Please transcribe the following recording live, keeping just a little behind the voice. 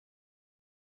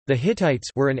The Hittites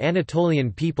were an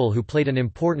Anatolian people who played an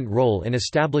important role in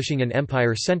establishing an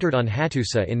empire centered on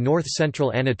Hattusa in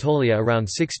north-central Anatolia around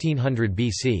 1600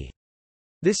 BC.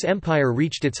 This empire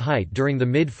reached its height during the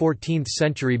mid-14th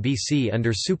century BC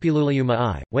under Suppiluliuma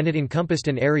I, when it encompassed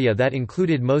an area that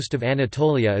included most of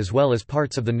Anatolia as well as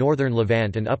parts of the northern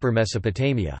Levant and upper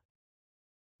Mesopotamia.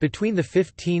 Between the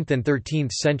 15th and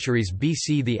 13th centuries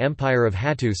BC, the Empire of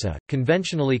Hattusa,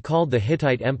 conventionally called the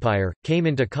Hittite Empire, came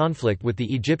into conflict with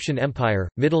the Egyptian Empire,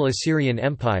 Middle Assyrian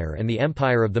Empire and the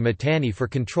Empire of the Mitanni for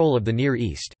control of the Near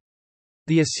East.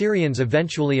 The Assyrians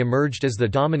eventually emerged as the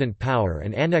dominant power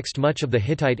and annexed much of the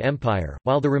Hittite Empire,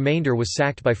 while the remainder was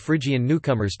sacked by Phrygian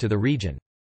newcomers to the region.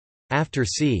 After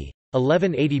c.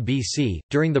 1180 BC,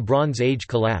 during the Bronze Age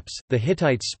collapse, the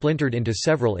Hittites splintered into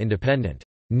several independent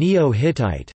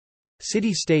Neo-Hittite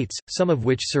city-states, some of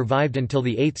which survived until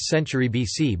the 8th century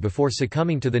BC before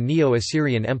succumbing to the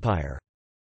Neo-Assyrian Empire.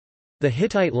 The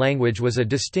Hittite language was a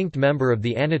distinct member of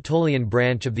the Anatolian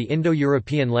branch of the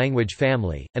Indo-European language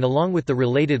family, and along with the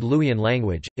related Luwian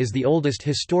language, is the oldest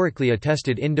historically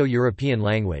attested Indo-European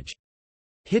language.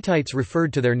 Hittites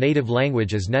referred to their native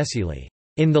language as Nesili,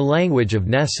 in the language of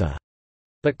Nessa,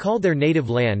 but called their native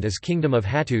land as Kingdom of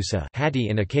Hattusa, Hatti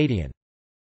in Akkadian.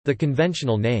 The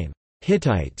conventional name,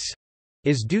 Hittites,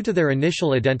 is due to their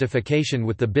initial identification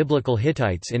with the Biblical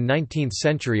Hittites in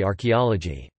 19th-century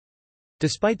archaeology.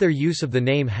 Despite their use of the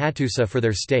name Hattusa for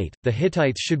their state, the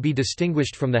Hittites should be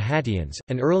distinguished from the Hattians,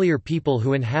 an earlier people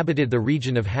who inhabited the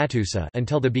region of Hattusa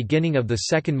until the beginning of the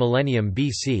 2nd millennium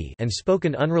BC and spoke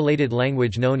an unrelated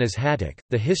language known as Hattic.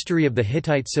 The history of the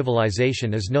Hittite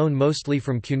civilization is known mostly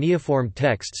from cuneiform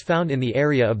texts found in the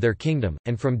area of their kingdom,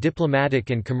 and from diplomatic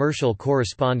and commercial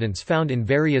correspondence found in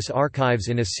various archives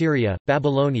in Assyria,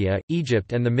 Babylonia,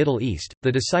 Egypt, and the Middle East,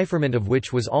 the decipherment of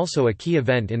which was also a key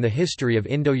event in the history of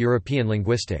Indo-European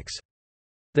linguistics.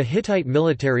 The Hittite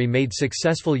military made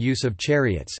successful use of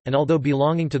chariots, and although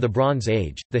belonging to the Bronze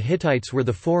Age, the Hittites were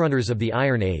the forerunners of the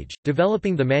Iron Age,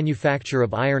 developing the manufacture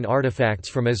of iron artifacts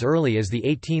from as early as the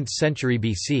 18th century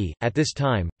BC. At this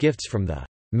time, gifts from the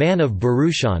man of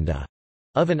Barushanda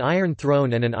of an iron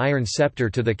throne and an iron scepter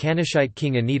to the Kanashite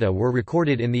king Anita were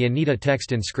recorded in the Anita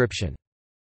text inscription.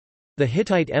 The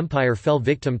Hittite Empire fell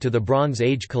victim to the Bronze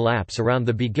Age collapse around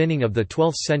the beginning of the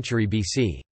 12th century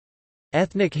BC.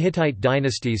 Ethnic Hittite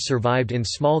dynasties survived in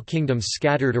small kingdoms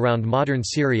scattered around modern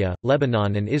Syria,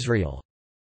 Lebanon and Israel.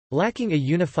 Lacking a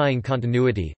unifying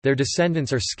continuity, their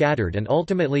descendants are scattered and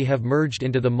ultimately have merged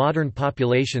into the modern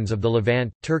populations of the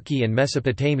Levant, Turkey and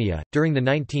Mesopotamia. During the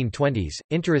 1920s,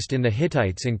 interest in the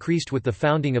Hittites increased with the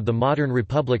founding of the modern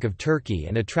Republic of Turkey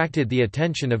and attracted the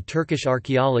attention of Turkish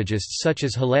archaeologists such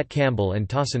as Halet Campbell and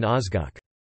Tahsin Özgök.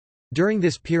 During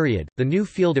this period, the new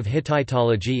field of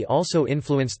Hittitology also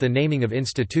influenced the naming of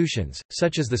institutions,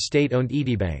 such as the state-owned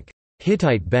Itibank,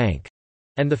 Hittite Bank,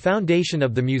 and the foundation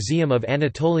of the Museum of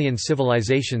Anatolian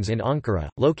Civilizations in Ankara,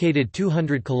 located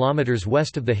 200 kilometers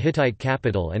west of the Hittite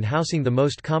capital and housing the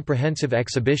most comprehensive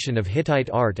exhibition of Hittite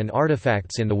art and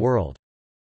artifacts in the world.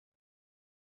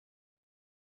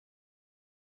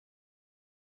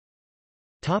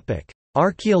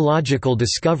 Archaeological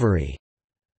discovery.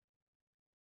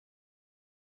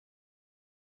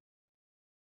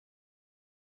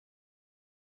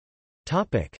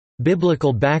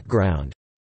 Biblical background.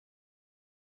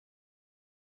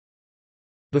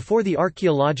 Before the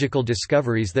archaeological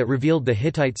discoveries that revealed the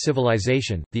Hittite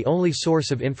civilization, the only source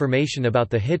of information about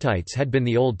the Hittites had been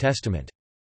the Old Testament.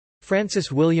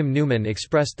 Francis William Newman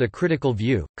expressed the critical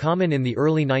view, common in the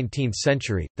early 19th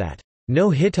century, that, "No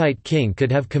Hittite king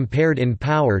could have compared in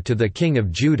power to the king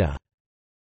of Judah."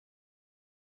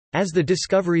 As the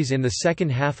discoveries in the second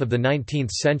half of the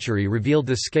 19th century revealed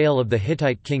the scale of the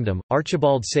Hittite kingdom,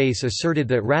 Archibald Sayce asserted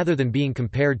that rather than being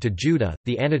compared to Judah,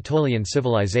 the Anatolian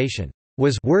civilization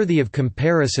was worthy of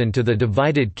comparison to the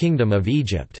divided kingdom of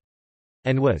Egypt,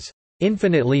 and was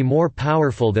infinitely more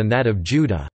powerful than that of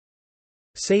Judah.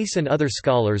 Sayce and other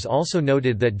scholars also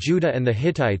noted that Judah and the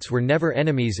Hittites were never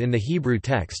enemies in the Hebrew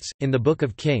texts. In the Book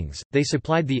of Kings, they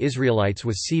supplied the Israelites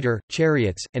with cedar,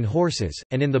 chariots, and horses,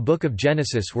 and in the Book of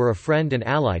Genesis were a friend and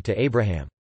ally to Abraham.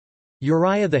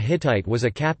 Uriah the Hittite was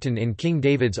a captain in King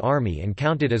David's army and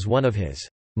counted as one of his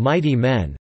mighty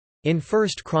men in 1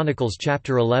 Chronicles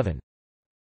chapter 11.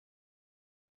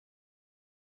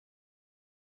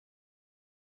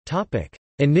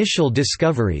 Initial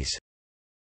discoveries.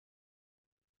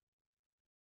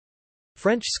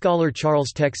 French scholar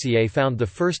Charles Texier found the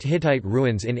first Hittite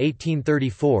ruins in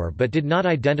 1834 but did not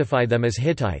identify them as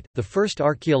Hittite. The first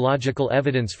archaeological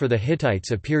evidence for the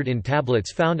Hittites appeared in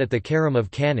tablets found at the Karam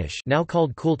of Kadesh, now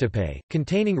called Kultepe,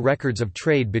 containing records of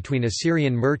trade between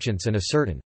Assyrian merchants and a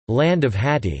certain land of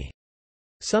Hatti.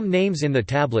 Some names in the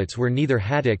tablets were neither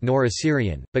Hattic nor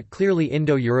Assyrian, but clearly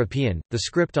Indo-European. The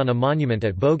script on a monument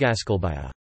at Bogaskul by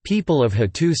a people of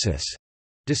Hattusis,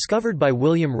 discovered by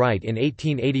William Wright in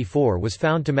 1884, was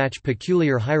found to match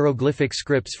peculiar hieroglyphic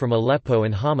scripts from Aleppo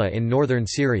and Hama in northern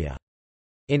Syria.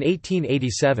 In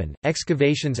 1887,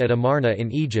 excavations at Amarna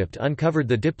in Egypt uncovered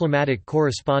the diplomatic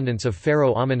correspondence of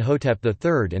Pharaoh Amenhotep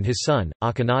III and his son,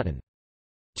 Akhenaten.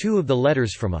 Two of the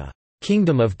letters from a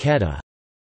kingdom of Kedah,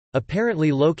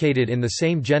 apparently located in the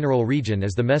same general region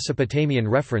as the Mesopotamian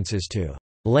references to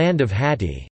land of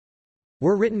Hatti,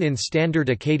 were written in standard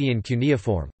Akkadian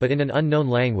cuneiform, but in an unknown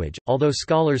language. Although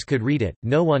scholars could read it,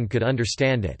 no one could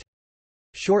understand it.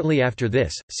 Shortly after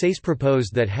this, Sayce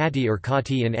proposed that Hatti or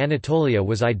Khati in Anatolia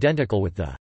was identical with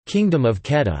the kingdom of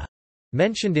Kedah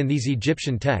mentioned in these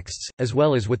Egyptian texts, as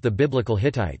well as with the Biblical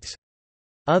Hittites.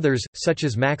 Others, such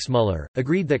as Max Muller,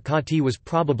 agreed that Khati was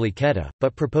probably Kedah,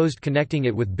 but proposed connecting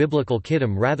it with Biblical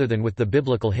Kittim rather than with the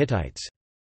Biblical Hittites.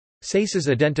 Sayce's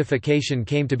identification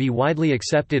came to be widely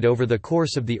accepted over the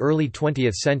course of the early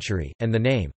 20th century, and the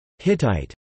name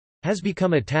Hittite has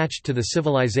become attached to the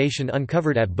civilization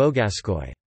uncovered at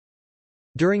Bogaskoi.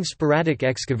 During sporadic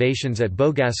excavations at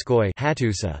Bogaskoi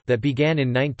Hattusa that began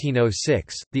in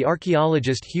 1906, the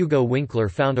archaeologist Hugo Winkler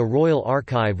found a royal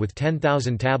archive with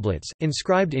 10,000 tablets,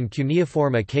 inscribed in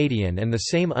cuneiform Akkadian and the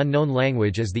same unknown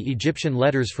language as the Egyptian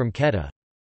letters from Kedah,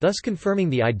 thus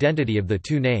confirming the identity of the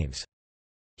two names.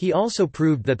 He also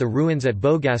proved that the ruins at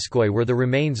Bogaskoi were the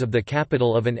remains of the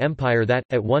capital of an empire that,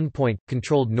 at one point,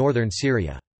 controlled northern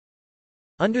Syria.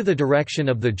 Under the direction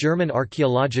of the German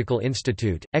Archaeological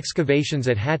Institute, excavations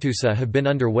at Hattusa have been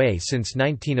underway since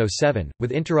 1907,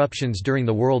 with interruptions during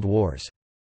the World Wars.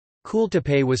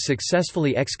 Kultepe was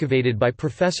successfully excavated by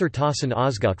Professor Tahsin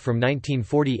Ozguk from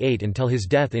 1948 until his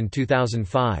death in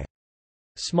 2005.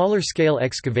 Smaller-scale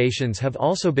excavations have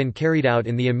also been carried out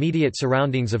in the immediate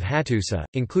surroundings of Hattusa,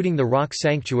 including the rock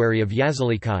sanctuary of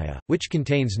Yazilikaya, which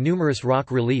contains numerous rock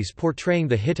reliefs portraying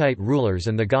the Hittite rulers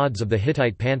and the gods of the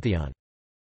Hittite pantheon.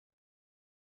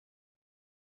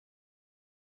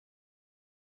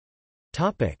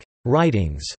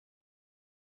 Writings.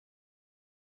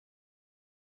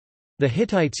 The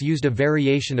Hittites used a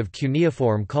variation of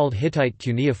cuneiform called Hittite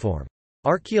cuneiform.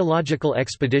 Archaeological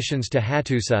expeditions to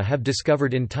Hattusa have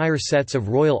discovered entire sets of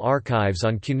royal archives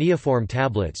on cuneiform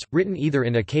tablets, written either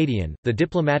in Akkadian, the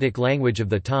diplomatic language of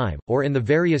the time, or in the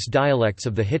various dialects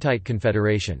of the Hittite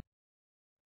Confederation.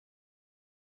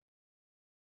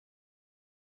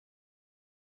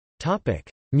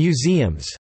 Museums.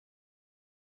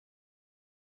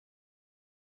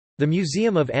 The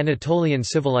Museum of Anatolian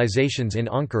Civilizations in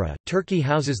Ankara, Turkey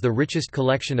houses the richest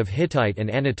collection of Hittite and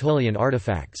Anatolian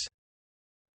artifacts.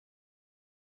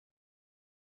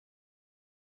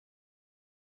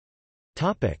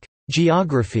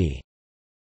 Geography.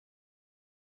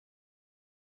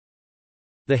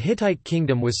 The Hittite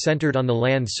kingdom was centered on the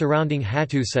lands surrounding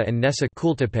Hattusa and Nessa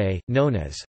Kultepe, known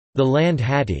as the land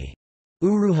Hatti,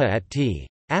 Uruha at T.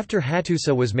 After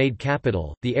Hattusa was made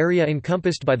capital, the area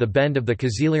encompassed by the bend of the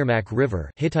Kızılırmak River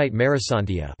Hittite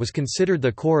Marasantia was considered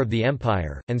the core of the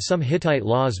empire, and some Hittite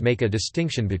laws make a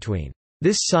distinction between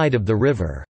this side of the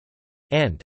river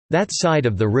and that side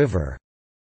of the river.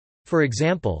 For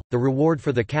example, the reward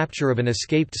for the capture of an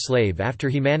escaped slave after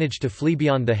he managed to flee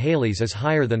beyond the Halys is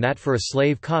higher than that for a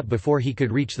slave caught before he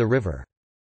could reach the river.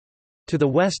 To the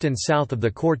west and south of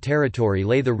the core territory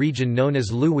lay the region known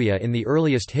as Luwia in the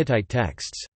earliest Hittite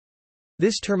texts.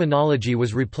 This terminology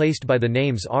was replaced by the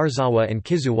names Arzawa and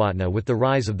Kizuwatna with the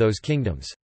rise of those kingdoms.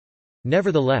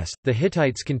 Nevertheless, the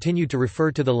Hittites continued to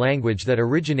refer to the language that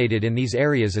originated in these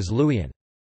areas as Luwian.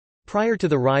 Prior to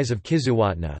the rise of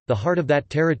Kizuwatna, the heart of that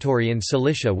territory in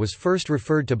Cilicia was first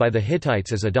referred to by the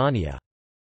Hittites as Adania.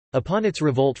 Upon its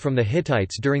revolt from the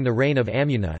Hittites during the reign of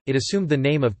Amunna, it assumed the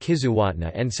name of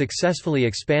Kizuwatna and successfully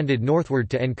expanded northward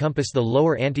to encompass the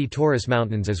lower Anti-Taurus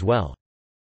mountains as well.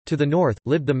 To the north,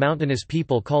 lived the mountainous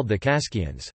people called the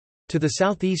Kaskians. To the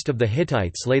southeast of the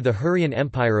Hittites lay the Hurrian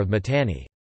Empire of Mitanni.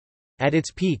 At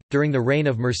its peak, during the reign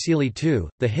of Mursili II,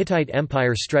 the Hittite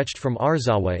Empire stretched from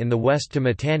Arzawa in the west to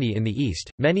Mitanni in the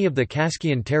east, many of the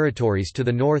Kaskian territories to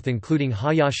the north including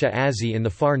Hayasha Azi in the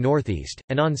far northeast,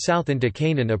 and on south into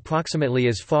Canaan approximately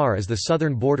as far as the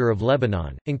southern border of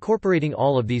Lebanon, incorporating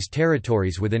all of these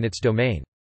territories within its domain.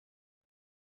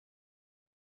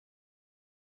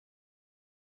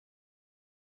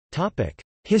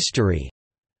 History.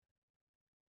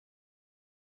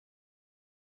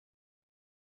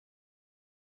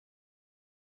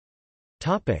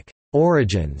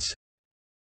 Origins.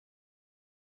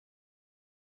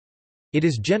 It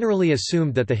is generally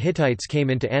assumed that the Hittites came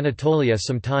into Anatolia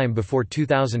sometime before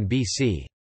 2000 BC.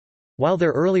 While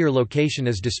their earlier location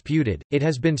is disputed, it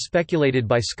has been speculated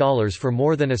by scholars for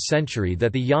more than a century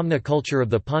that the Yamna culture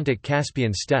of the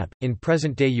Pontic-Caspian steppe, in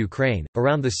present-day Ukraine,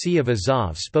 around the Sea of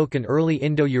Azov spoke an early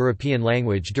Indo-European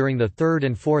language during the 3rd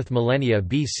and 4th millennia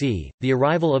BC. The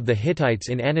arrival of the Hittites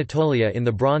in Anatolia in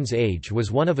the Bronze Age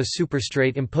was one of a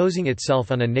superstrate imposing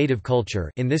itself on a native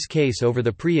culture, in this case over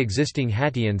the pre-existing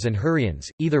Hattians and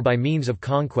Hurrians, either by means of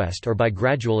conquest or by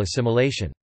gradual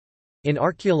assimilation. In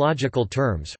archaeological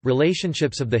terms,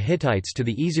 relationships of the Hittites to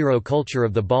the Isiro culture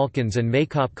of the Balkans and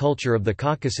Maykop culture of the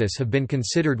Caucasus have been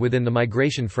considered within the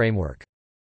migration framework.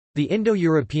 The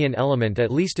Indo-European element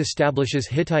at least establishes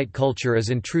Hittite culture as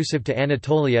intrusive to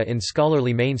Anatolia in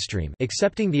scholarly mainstream,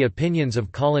 accepting the opinions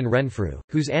of Colin Renfrew,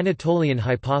 whose Anatolian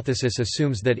hypothesis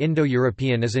assumes that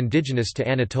Indo-European is indigenous to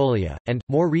Anatolia, and,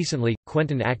 more recently,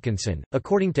 Quentin Atkinson.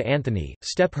 According to Anthony,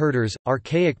 steppe herders,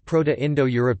 archaic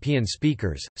Proto-Indo-European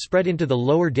speakers, spread into the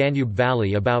lower Danube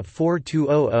Valley about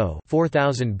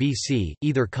 4200–4000 BC,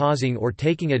 either causing or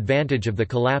taking advantage of the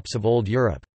collapse of Old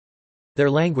Europe. Their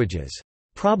languages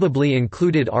probably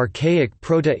included archaic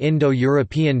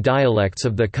Proto-Indo-European dialects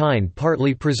of the kind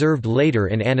partly preserved later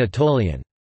in Anatolian.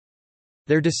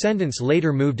 Their descendants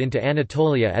later moved into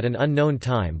Anatolia at an unknown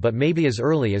time but maybe as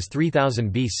early as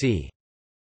 3000 BC.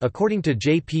 According to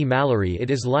J. P. Mallory,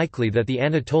 it is likely that the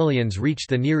Anatolians reached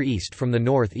the Near East from the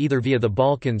north either via the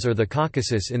Balkans or the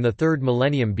Caucasus in the 3rd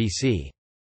millennium BC.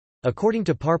 According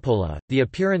to Parpola, the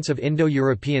appearance of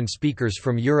Indo-European speakers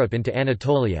from Europe into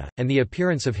Anatolia, and the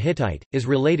appearance of Hittite, is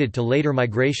related to later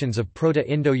migrations of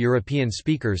Proto-Indo-European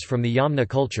speakers from the Yamna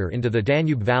culture into the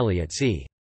Danube Valley at c.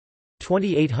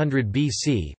 2800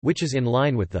 BC, which is in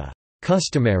line with the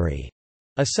customary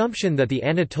assumption that the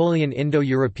Anatolian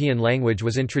Indo-European language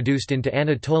was introduced into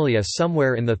Anatolia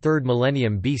somewhere in the 3rd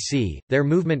millennium BC. Their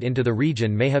movement into the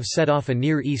region may have set off a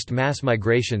Near East mass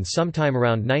migration sometime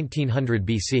around 1900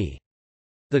 BC.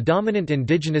 The dominant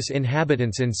indigenous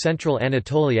inhabitants in central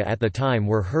Anatolia at the time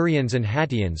were Hurrians and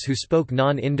Hattians who spoke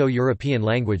non-Indo-European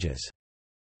languages.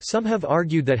 Some have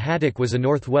argued that Hattic was a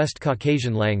Northwest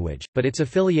Caucasian language, but its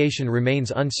affiliation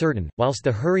remains uncertain, whilst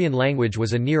the Hurrian language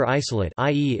was a near isolate,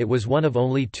 i.e. it was one of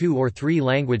only 2 or 3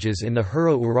 languages in the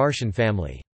Hurro-Urartian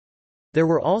family. There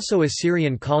were also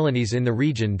Assyrian colonies in the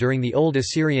region during the Old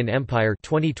Assyrian Empire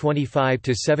 2025 to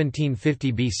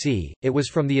 1750 BC. It was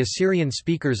from the Assyrian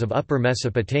speakers of Upper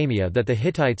Mesopotamia that the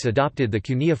Hittites adopted the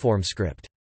cuneiform script.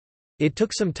 It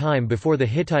took some time before the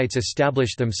Hittites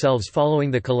established themselves following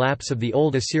the collapse of the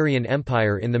Old Assyrian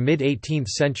Empire in the mid-18th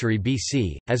century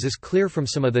BC, as is clear from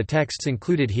some of the texts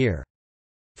included here.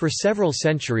 For several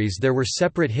centuries there were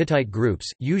separate Hittite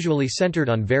groups, usually centered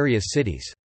on various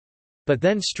cities. But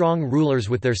then strong rulers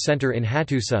with their center in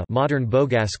Hattusa, modern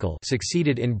Bogaskal,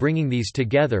 succeeded in bringing these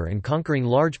together and conquering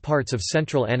large parts of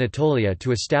central Anatolia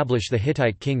to establish the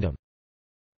Hittite kingdom.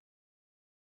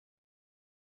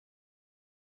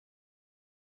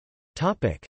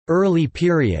 Early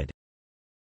period.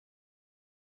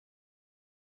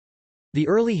 The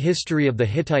early history of the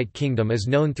Hittite kingdom is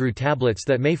known through tablets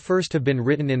that may first have been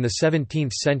written in the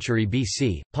 17th century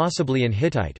BC, possibly in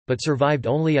Hittite, but survived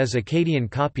only as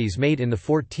Akkadian copies made in the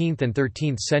 14th and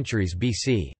 13th centuries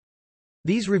BC.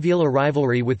 These reveal a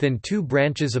rivalry within 2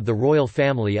 branches of the royal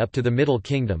family up to the Middle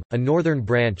Kingdom, a northern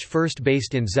branch first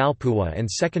based in Zalpuwa and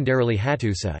secondarily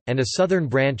Hattusa, and a southern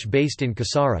branch based in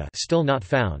Kasara, still not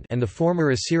found, and the former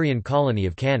Assyrian colony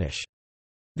of Kanish.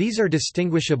 These are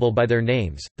distinguishable by their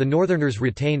names. The northerners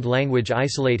retained language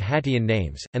isolate Hattian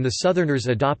names, and the southerners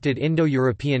adopted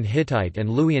Indo-European Hittite and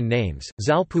Luwian names.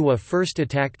 Zalpuwa first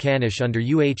attacked Kanish under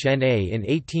Uhna in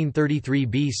 1833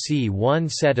 BC. One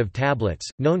set of tablets,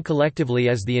 known collectively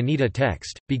as the Anita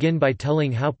text, begin by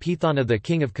telling how Pithana the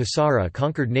king of Kasara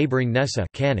conquered neighboring Nessa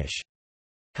Kanish.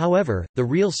 However, the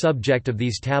real subject of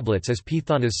these tablets is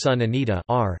Pithana's son Anita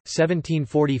r.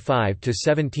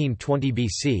 1745–1720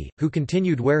 BC, who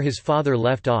continued where his father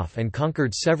left off and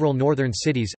conquered several northern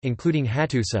cities, including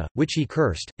Hattusa, which he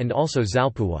cursed, and also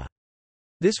Zalpuwa.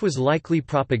 This was likely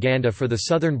propaganda for the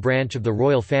southern branch of the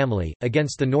royal family,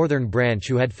 against the northern branch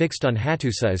who had fixed on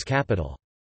Hattusa as capital.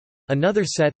 Another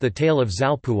set, the Tale of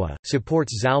Zalpuwa,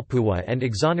 supports Zalpuwa and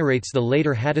exonerates the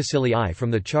later Hattusili I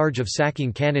from the charge of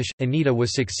sacking Kanesh. Anita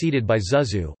was succeeded by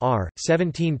Zuzu r.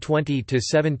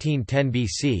 1720–1710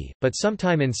 BC, but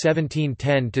sometime in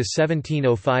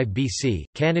 1710–1705 BC,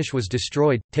 Kanesh was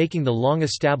destroyed, taking the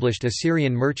long-established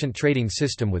Assyrian merchant trading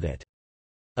system with it.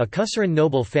 A Kusaran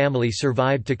noble family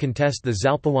survived to contest the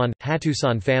Zalpuwan,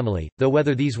 Hattusan family, though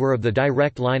whether these were of the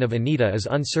direct line of Anita is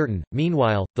uncertain.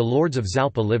 Meanwhile, the lords of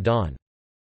Zalpa lived on.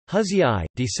 Huzziya I,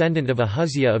 descendant of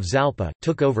Ahuzziya of Zalpa,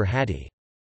 took over Hatti.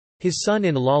 His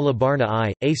son-in-law Labarna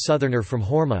I, a southerner from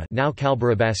Horma, now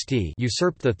Kalbarabasti,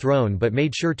 usurped the throne but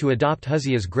made sure to adopt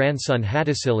Huzziya's grandson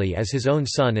Hattusili as his own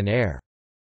son and heir.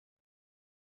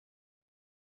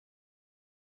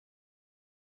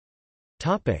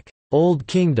 Old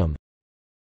Kingdom.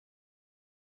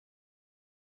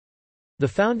 The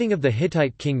founding of the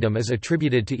Hittite kingdom is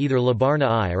attributed to either Labarna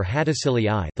I or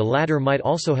Hattusili I. The latter might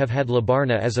also have had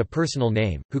Labarna as a personal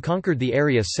name, who conquered the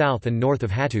area south and north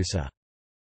of Hattusa.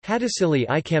 Hattusili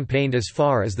I campaigned as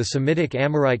far as the Semitic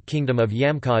Amorite kingdom of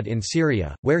Yamkad in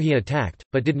Syria, where he attacked,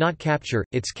 but did not capture,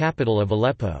 its capital of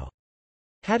Aleppo.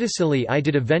 Hattusili I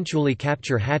did eventually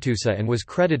capture Hattusa and was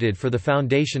credited for the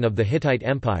foundation of the Hittite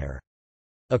Empire.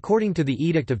 According to the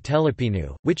Edict of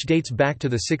Telepinu, which dates back to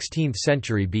the 16th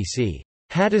century BC,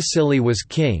 Hattusili was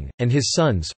king, and his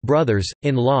sons, brothers,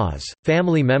 in-laws,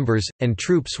 family members, and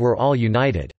troops were all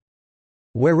united.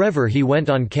 Wherever he went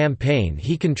on campaign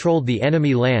he controlled the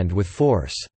enemy land with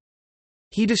force.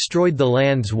 He destroyed the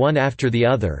lands one after the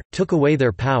other, took away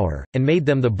their power, and made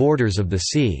them the borders of the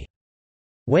sea.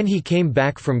 When he came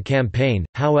back from campaign,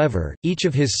 however, each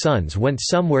of his sons went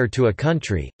somewhere to a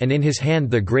country, and in his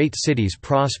hand the great cities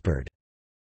prospered.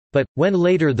 But, when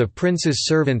later the prince's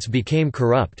servants became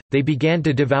corrupt, they began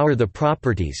to devour the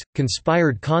properties,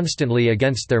 conspired constantly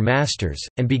against their masters,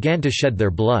 and began to shed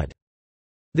their blood.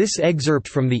 This excerpt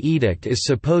from the edict is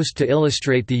supposed to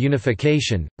illustrate the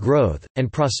unification, growth,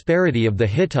 and prosperity of the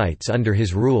Hittites under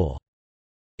his rule.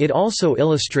 It also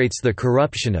illustrates the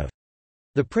corruption of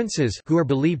the princes, who are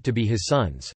believed to be his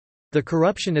sons. The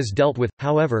corruption is dealt with,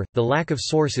 however, the lack of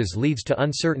sources leads to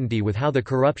uncertainty with how the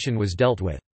corruption was dealt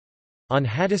with. On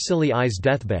Hattusili I's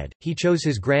deathbed, he chose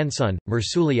his grandson,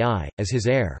 Mursili I, as his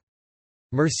heir.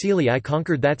 Mursili I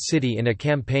conquered that city in a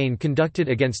campaign conducted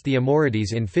against the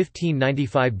Amorites in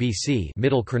 1595 BC,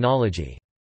 Middle Chronology.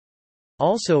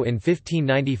 Also in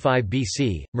 1595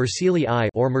 BC, Mursili I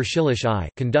or Mursilish I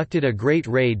conducted a great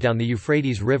raid down the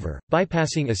Euphrates River,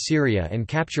 bypassing Assyria and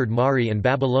captured Mari and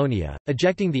Babylonia,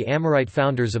 ejecting the Amorite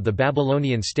founders of the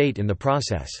Babylonian state in the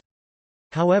process.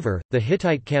 However, the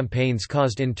Hittite campaigns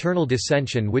caused internal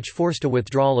dissension which forced a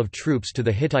withdrawal of troops to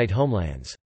the Hittite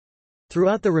homelands.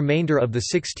 Throughout the remainder of the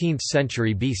 16th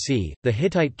century BC, the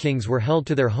Hittite kings were held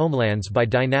to their homelands by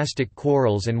dynastic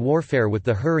quarrels and warfare with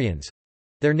the Hurrians,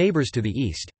 their neighbors to the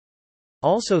east.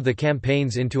 Also the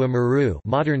campaigns into Amurru,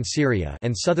 modern Syria,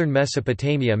 and southern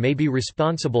Mesopotamia may be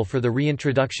responsible for the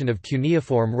reintroduction of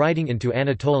cuneiform writing into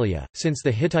Anatolia, since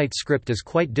the Hittite script is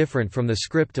quite different from the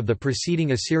script of the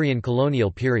preceding Assyrian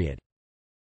colonial period.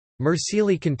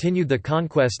 Mursili continued the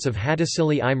conquests of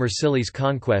Hattusili I. Mursili's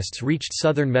conquests reached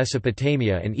southern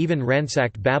Mesopotamia and even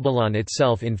ransacked Babylon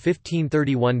itself in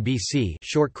 1531 BC.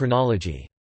 Short chronology.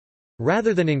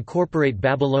 Rather than incorporate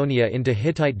Babylonia into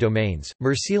Hittite domains,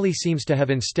 Mursili seems to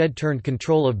have instead turned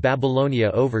control of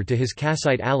Babylonia over to his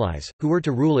Kassite allies, who were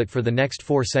to rule it for the next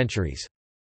 4 centuries.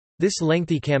 This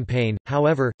lengthy campaign,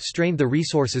 however, strained the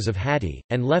resources of Hatti,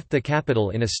 and left the capital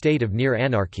in a state of near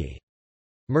anarchy.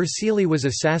 Mursili was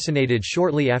assassinated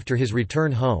shortly after his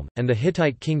return home, and the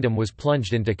Hittite kingdom was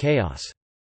plunged into chaos.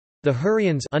 The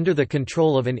Hurrians, under the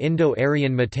control of an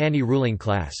Indo-Aryan Mitanni ruling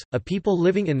class, a people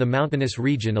living in the mountainous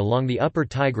region along the upper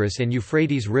Tigris and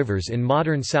Euphrates rivers in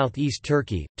modern southeast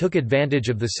Turkey, took advantage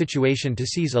of the situation to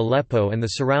seize Aleppo and the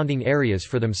surrounding areas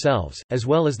for themselves, as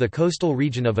well as the coastal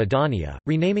region of Adania,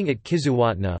 renaming it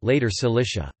Kizzuwatna, later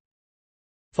Cilicia.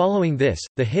 Following this,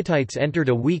 the Hittites entered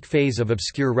a weak phase of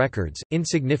obscure records,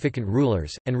 insignificant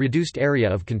rulers, and reduced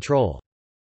area of control.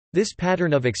 This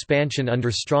pattern of expansion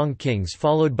under strong kings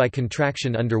followed by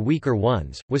contraction under weaker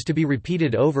ones, was to be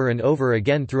repeated over and over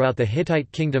again throughout the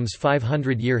Hittite kingdom's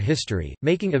 500-year history,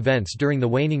 making events during the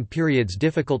waning periods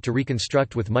difficult to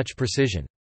reconstruct with much precision.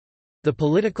 The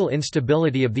political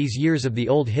instability of these years of the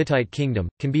Old Hittite kingdom,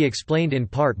 can be explained in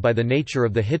part by the nature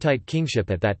of the Hittite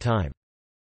kingship at that time.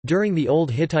 During the Old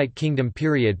Hittite kingdom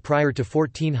period prior to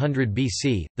 1400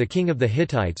 BC, the king of the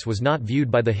Hittites was not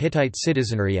viewed by the Hittite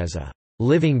citizenry as a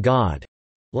living god,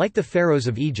 like the pharaohs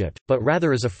of Egypt, but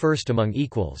rather as a first among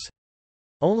equals.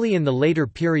 Only in the later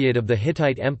period of the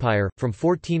Hittite Empire, from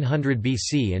 1400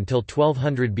 BC until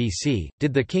 1200 BC,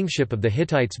 did the kingship of the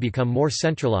Hittites become more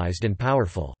centralized and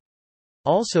powerful.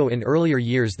 Also in earlier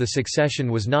years the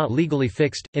succession was not legally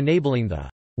fixed, enabling the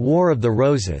War of the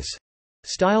Roses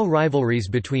style rivalries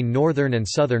between northern and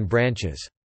southern branches.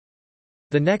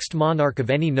 The next monarch of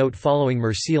any note following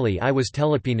Mursili I was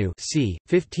Telepinu c.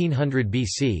 1500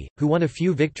 BC, who won a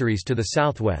few victories to the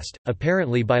southwest,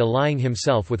 apparently by allying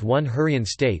himself with one Hurrian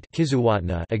state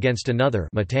against another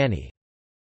Mitanni.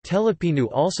 Telepinu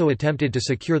also attempted to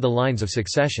secure the lines of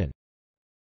succession.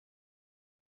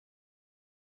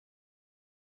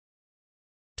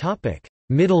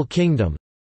 Middle Kingdom.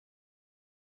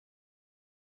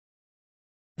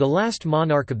 The last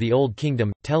monarch of the Old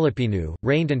Kingdom, Telepinu,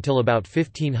 reigned until about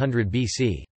 1500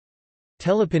 BC.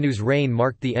 Telepinu's reign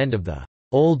marked the end of the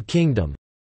Old Kingdom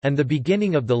and the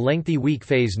beginning of the lengthy weak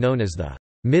phase known as the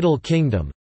Middle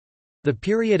Kingdom. The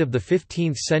period of the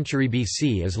 15th century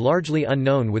BC is largely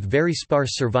unknown with very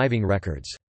sparse surviving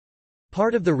records.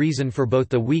 Part of the reason for both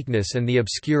the weakness and the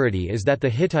obscurity is that the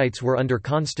Hittites were under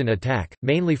constant attack,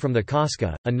 mainly from the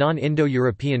Kaska, a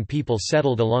non-Indo-European people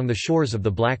settled along the shores of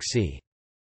the Black Sea.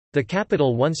 The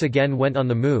capital once again went on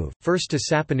the move, first to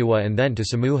Sapanua and then to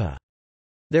Samuha.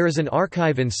 There is an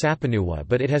archive in Sapanua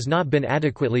but it has not been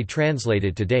adequately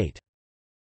translated to date.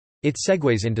 It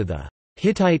segues into the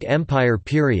Hittite Empire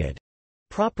period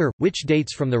proper, which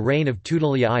dates from the reign of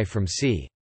Tutulia I from c.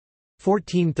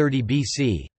 1430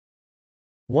 BC.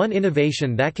 One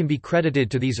innovation that can be credited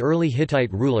to these early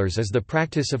Hittite rulers is the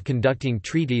practice of conducting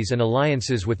treaties and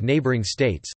alliances with neighboring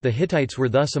states. The Hittites were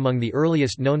thus among the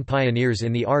earliest known pioneers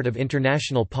in the art of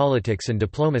international politics and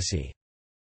diplomacy.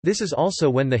 This is also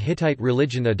when the Hittite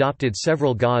religion adopted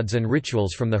several gods and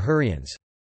rituals from the Hurrians.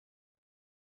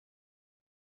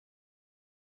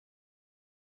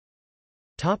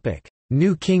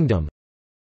 New Kingdom.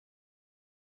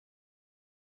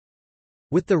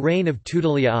 With the reign of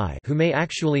Tutulia I, who may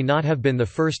actually not have been the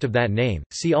first of that name,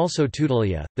 see also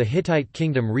Tutulia, the Hittite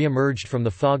kingdom re-emerged from the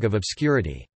fog of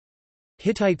obscurity.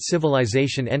 Hittite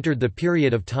civilization entered the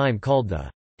period of time called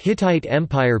the Hittite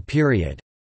Empire period.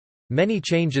 Many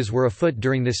changes were afoot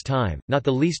during this time, not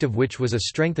the least of which was a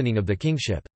strengthening of the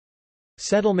kingship.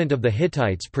 Settlement of the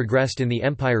Hittites progressed in the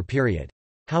Empire period.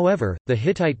 However, the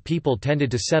Hittite people tended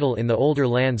to settle in the older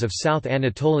lands of South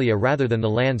Anatolia rather than the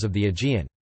lands of the Aegean.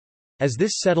 As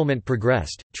this settlement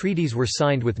progressed, treaties were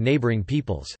signed with neighboring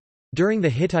peoples. During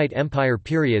the Hittite Empire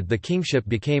period the kingship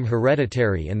became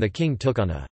hereditary and the king took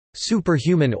on a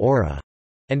superhuman aura,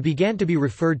 and began to be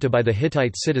referred to by the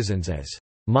Hittite citizens as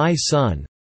my son.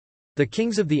 The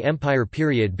kings of the empire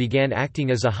period began acting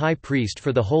as a high priest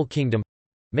for the whole kingdom,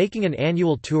 making an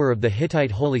annual tour of the Hittite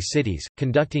holy cities,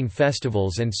 conducting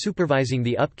festivals and supervising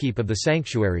the upkeep of the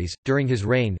sanctuaries. During his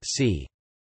reign c.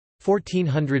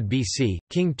 1400 BC,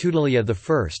 King Tutulia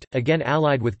I, again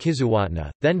allied with Kizzuwatna,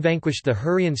 then vanquished the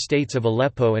Hurrian states of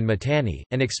Aleppo and Mitanni,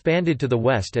 and expanded to the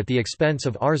west at the expense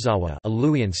of Arzawa, a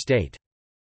Luwian state.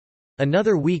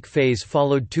 Another weak phase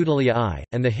followed Tutulia I,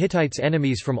 and the Hittites'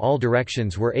 enemies from all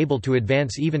directions were able to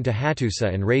advance even to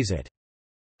Hattusa and raze it.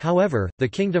 However, the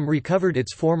kingdom recovered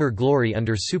its former glory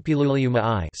under Suppiluliuma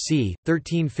I c.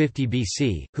 1350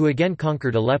 BC, who again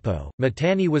conquered Aleppo.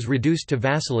 Mitanni was reduced to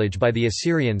vassalage by the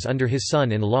Assyrians under his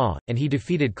son-in-law, and he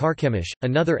defeated Carchemish,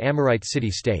 another Amorite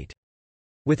city-state.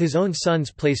 With his own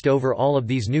sons placed over all of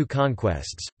these new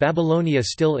conquests, Babylonia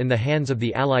still in the hands of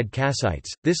the allied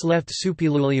Kassites, this left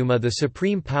Suppiluliuma the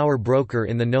supreme power broker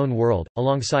in the known world,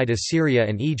 alongside Assyria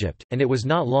and Egypt, and it was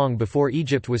not long before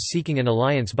Egypt was seeking an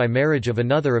alliance by marriage of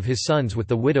another of his sons with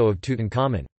the widow of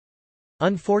Tutankhamun.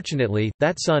 Unfortunately,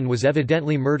 that son was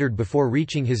evidently murdered before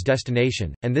reaching his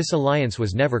destination, and this alliance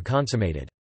was never consummated.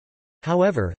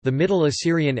 However, the Middle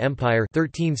Assyrian Empire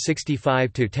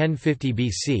 1365–1050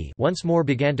 BC once more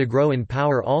began to grow in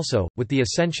power also, with the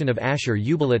ascension of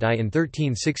Ashur-uballit I in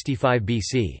 1365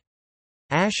 BC.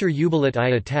 Ashur-uballit I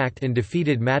attacked and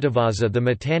defeated Matavaza the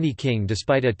Mitanni king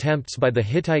despite attempts by the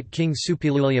Hittite king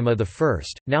Suppiluliuma I,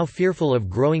 now fearful of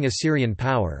growing Assyrian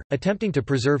power, attempting to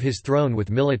preserve his throne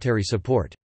with military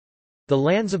support. The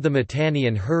lands of the Mitanni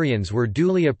and Hurrians were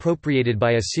duly appropriated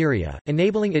by Assyria,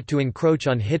 enabling it to encroach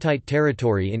on Hittite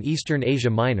territory in eastern Asia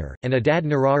Minor, and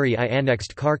Adad-nirari I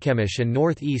annexed Carchemish and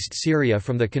northeast Syria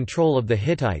from the control of the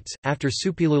Hittites, after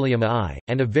Suppiluliuma I,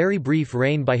 and a very brief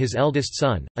reign by his eldest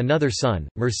son, another son,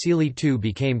 Mursili II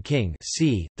became king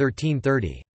c.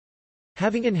 1330.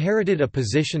 Having inherited a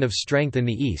position of strength in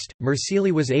the east,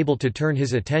 Mursili was able to turn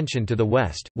his attention to the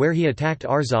west, where he attacked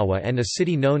Arzawa and a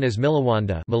city known as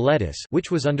Milawanda,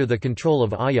 which was under the control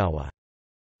of Ayawa.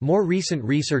 More recent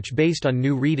research based on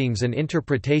new readings and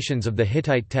interpretations of the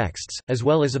Hittite texts, as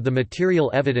well as of the material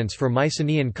evidence for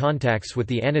Mycenaean contacts with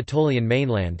the Anatolian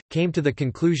mainland, came to the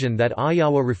conclusion that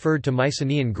Ayawa referred to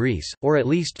Mycenaean Greece, or at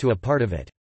least to a part of it.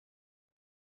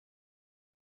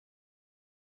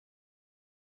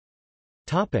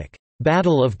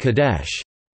 Battle of Kadesh.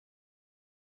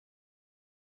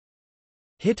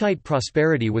 Hittite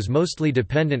prosperity was mostly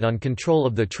dependent on control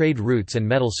of the trade routes and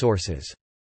metal sources.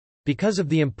 Because of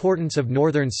the importance of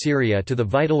northern Syria to the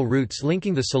vital routes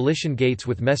linking the Cilician Gates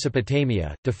with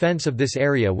Mesopotamia, defense of this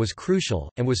area was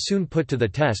crucial, and was soon put to the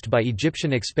test by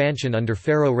Egyptian expansion under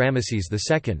Pharaoh Ramesses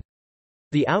II.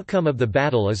 The outcome of the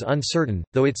battle is uncertain,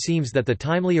 though it seems that the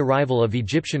timely arrival of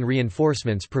Egyptian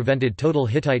reinforcements prevented total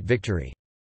Hittite victory.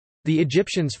 The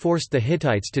Egyptians forced the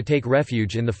Hittites to take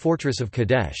refuge in the fortress of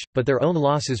Kadesh, but their own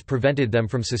losses prevented them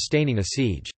from sustaining a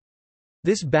siege.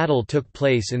 This battle took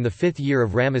place in the 5th year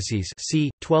of Ramesses,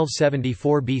 c.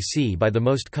 1274 BC by the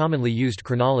most commonly used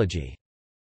chronology.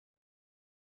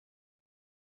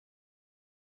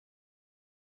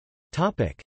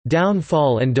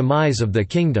 Downfall and demise of the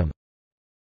kingdom.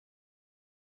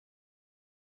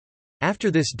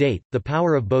 After this date, the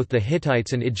power of both the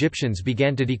Hittites and Egyptians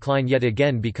began to decline yet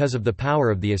again because of the power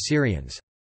of the Assyrians.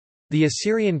 The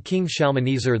Assyrian king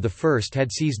Shalmaneser I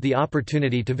had seized the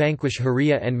opportunity to vanquish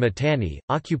Hurriya and Mitanni,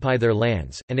 occupy their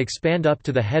lands, and expand up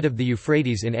to the head of the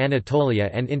Euphrates in Anatolia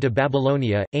and into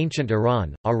Babylonia, ancient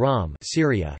Iran, Aram,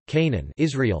 Syria, Canaan,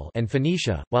 Israel, and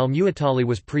Phoenicia, while Mu'attali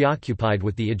was preoccupied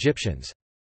with the Egyptians.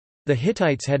 The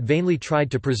Hittites had vainly tried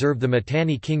to preserve the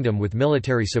Mitanni kingdom with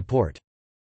military support.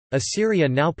 Assyria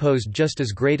now posed just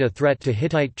as great a threat to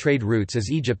Hittite trade routes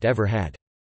as Egypt ever had.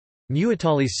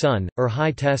 Mu'attali's son,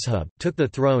 Ur-Hai-Teshub, took the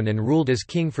throne and ruled as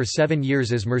king for 7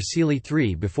 years as Mursili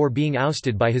III before being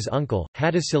ousted by his uncle,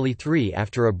 Hattusili III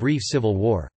after a brief civil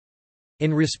war.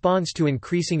 In response to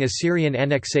increasing Assyrian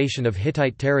annexation of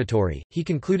Hittite territory, he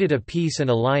concluded a peace and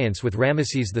alliance with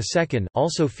Ramesses II,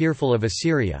 also fearful of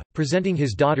Assyria, presenting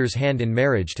his daughter's hand in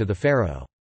marriage to the pharaoh.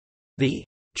 The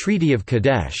Treaty of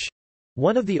Kadesh,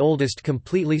 one of the oldest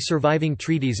completely surviving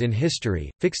treaties in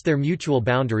history, fixed their mutual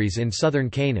boundaries in southern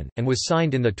Canaan, and was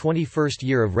signed in the 21st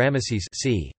year of Ramesses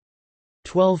c.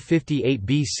 1258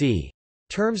 BC.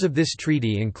 Terms of this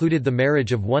treaty included the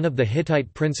marriage of one of the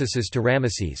Hittite princesses to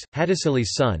Ramesses.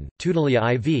 Hattusili's son,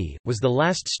 Tudhaliya IV, was the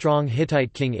last strong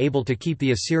Hittite king able to keep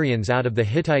the Assyrians out of the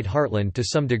Hittite heartland to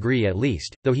some degree at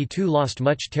least, though he too lost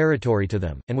much territory to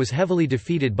them, and was heavily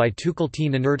defeated by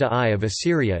Tukulti-Ninurta I of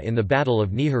Assyria in the Battle of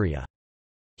Nehariya.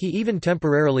 He even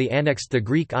temporarily annexed the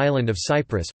Greek island of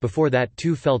Cyprus, before that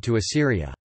too fell to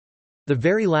Assyria. The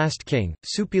very last king,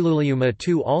 Suppiluliuma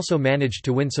II, also managed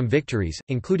to win some victories,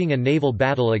 including a naval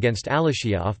battle against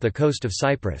Alashia off the coast of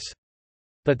Cyprus.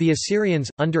 But the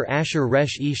Assyrians, under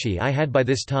Ashur-resh-ishi I, had by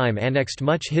this time annexed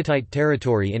much Hittite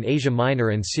territory in Asia Minor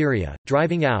and Syria,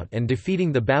 driving out and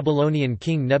defeating the Babylonian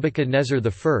king Nebuchadnezzar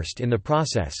I in the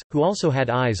process, who also had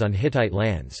eyes on Hittite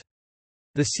lands.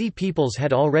 The Sea Peoples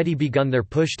had already begun their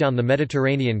push down the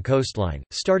Mediterranean coastline,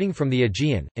 starting from the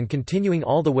Aegean, and continuing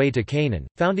all the way to Canaan,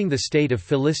 founding the state of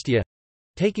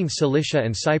Philistia—taking Cilicia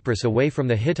and Cyprus away from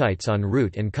the Hittites en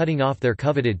route and cutting off their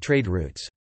coveted trade routes.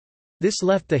 This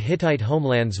left the Hittite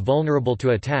homelands vulnerable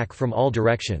to attack from all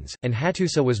directions, and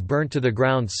Hattusa was burnt to the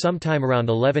ground sometime around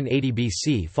 1180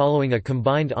 BC following a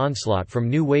combined onslaught from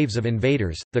new waves of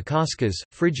invaders, the Kashkas,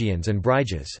 Phrygians and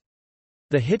Bryges.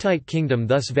 The Hittite kingdom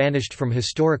thus vanished from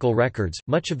historical records,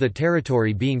 much of the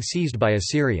territory being seized by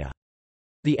Assyria.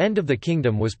 The end of the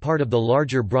kingdom was part of the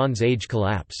larger Bronze Age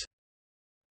collapse.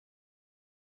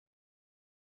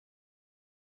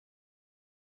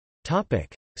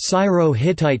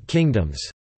 Syro-Hittite kingdoms.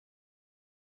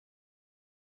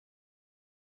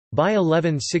 By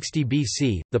 1160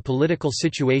 BC, the political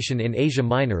situation in Asia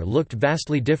Minor looked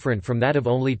vastly different from that of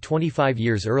only 25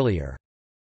 years earlier.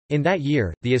 In that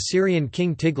year, the Assyrian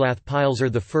king Tiglath-Pileser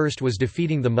I was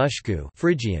defeating the Mushku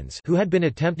Phrygians, who had been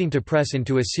attempting to press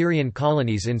into Assyrian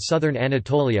colonies in southern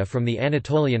Anatolia from the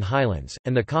Anatolian highlands,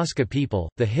 and the Kashka people,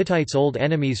 the Hittites' old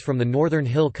enemies from the northern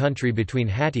hill country between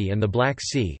Hatti and the Black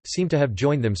Sea, seemed to have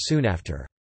joined them soon after.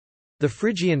 The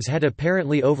Phrygians had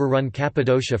apparently overrun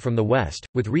Cappadocia from the west,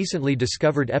 with recently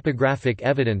discovered epigraphic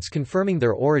evidence confirming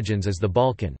their origins as the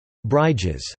Balkan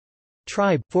Bryges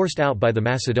tribe, forced out by the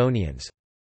Macedonians.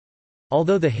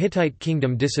 Although the Hittite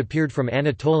kingdom disappeared from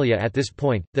Anatolia at this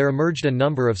point, there emerged a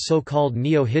number of so-called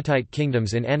Neo-Hittite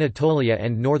kingdoms in Anatolia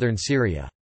and northern Syria.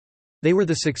 They were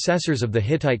the successors of the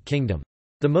Hittite kingdom.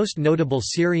 The most notable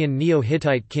Syrian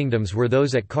Neo-Hittite kingdoms were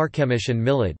those at Carchemish and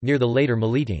Milad near the later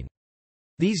Melitene.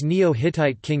 These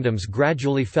Neo-Hittite kingdoms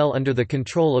gradually fell under the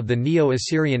control of the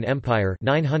Neo-Assyrian Empire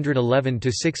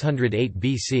 911–608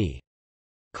 BC.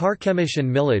 Carchemish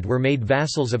and Milad were made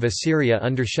vassals of Assyria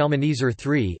under Shalmaneser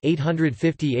III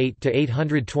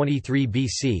 858–823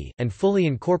 BC, and fully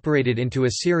incorporated into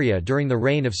Assyria during the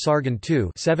reign of Sargon II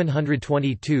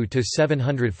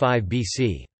 722–705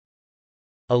 BC.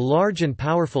 A large and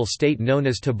powerful state known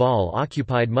as Tabal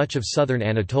occupied much of southern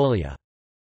Anatolia.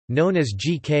 Known as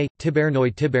Gk,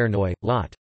 Tibernoi,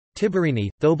 Lot. Tiberini,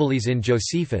 Thobalis in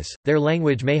Josephus, their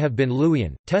language may have been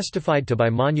Luwian, testified to by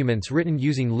monuments written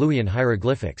using Luwian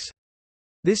hieroglyphics.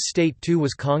 This state too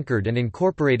was conquered and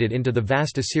incorporated into the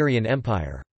vast Assyrian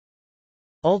Empire.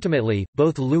 Ultimately,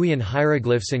 both Luwian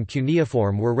hieroglyphs and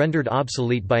cuneiform were rendered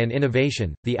obsolete by an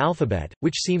innovation, the alphabet,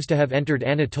 which seems to have entered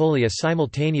Anatolia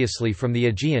simultaneously from the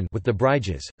Aegean with the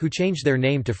Bryges, who changed their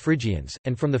name to Phrygians,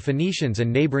 and from the Phoenicians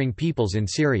and neighboring peoples in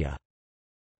Syria.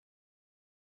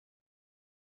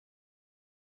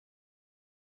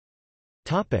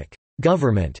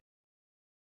 Government.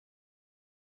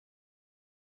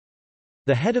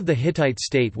 The head of the Hittite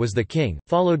state was the king,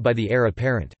 followed by the heir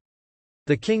apparent.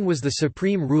 The king was the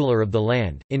supreme ruler of the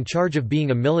land, in charge of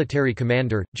being a military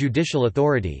commander, judicial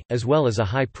authority, as well as a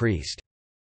high priest.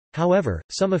 However,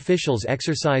 some officials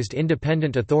exercised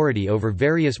independent authority over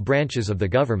various branches of the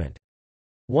government.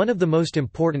 One of the most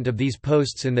important of these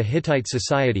posts in the Hittite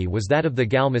society was that of the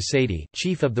Gal Masadi,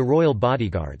 chief of the royal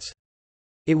bodyguards.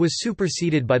 It was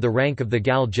superseded by the rank of the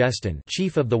Gal Gestan,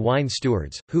 chief of the wine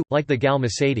stewards, who, like the Gal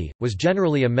Masadi, was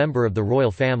generally a member of the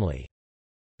royal family.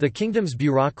 The kingdom's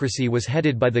bureaucracy was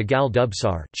headed by the Gal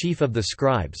Dubsar, chief of the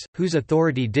scribes, whose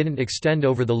authority didn't extend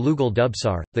over the Lugal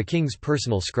Dubsar, the king's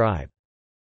personal scribe.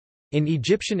 In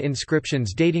Egyptian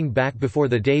inscriptions dating back before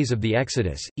the days of the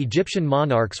Exodus, Egyptian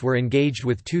monarchs were engaged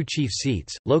with two chief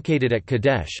seats, located at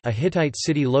Kadesh, a Hittite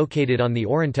city located on the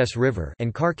Orontes River,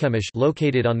 and Carchemish,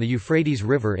 located on the Euphrates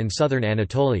River in southern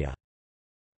Anatolia.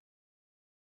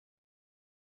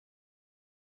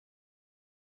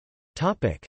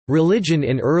 Topic: Religion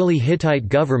in early Hittite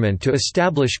government to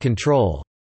establish control.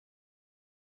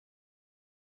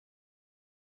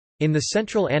 In the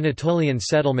central Anatolian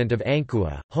settlement of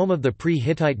Anqua, home of the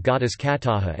pre-Hittite goddess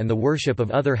Kataha, and the worship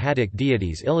of other Hattic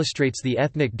deities illustrates the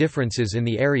ethnic differences in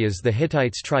the areas the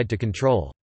Hittites tried to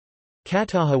control.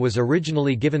 Kataha was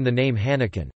originally given the name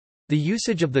Hanakan. The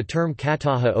usage of the term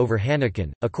Kataha over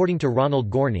Hanakan, according to Ronald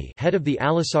Gorney, head of the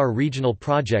Alisar Regional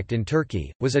Project in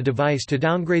Turkey, was a device to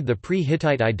downgrade the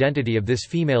pre-Hittite identity of this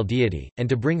female deity, and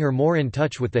to bring her more in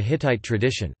touch with the Hittite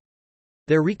tradition.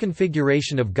 Their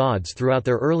reconfiguration of gods throughout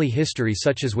their early history,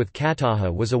 such as with Kataha,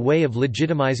 was a way of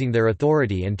legitimizing their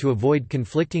authority and to avoid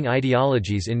conflicting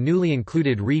ideologies in newly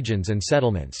included regions and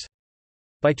settlements.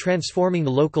 By transforming the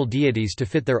local deities to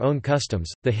fit their own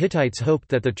customs, the Hittites hoped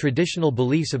that the traditional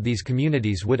beliefs of these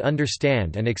communities would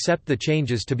understand and accept the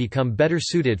changes to become better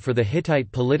suited for the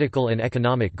Hittite political and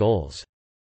economic goals.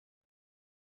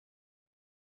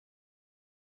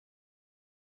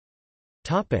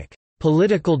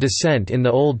 Political dissent in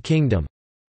the Old Kingdom.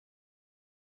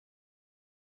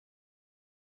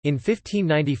 In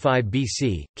 1595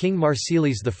 BC, King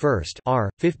Marsiles I (r.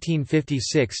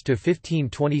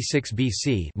 1556–1526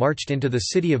 BC) marched into the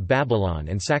city of Babylon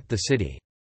and sacked the city.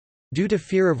 Due to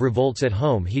fear of revolts at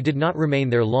home, he did not remain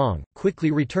there long, quickly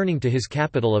returning to his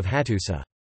capital of Hattusa.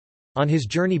 On his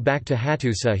journey back to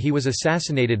Hattusa, he was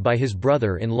assassinated by his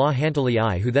brother-in-law Hantali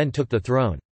I, who then took the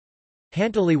throne.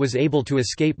 Hantali was able to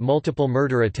escape multiple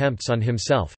murder attempts on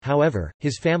himself, however,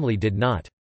 his family did not.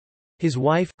 His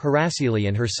wife, Harasili,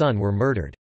 and her son were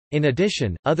murdered. In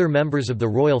addition, other members of the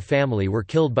royal family were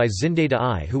killed by Zindada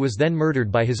I, who was then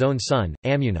murdered by his own son,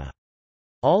 Amunna.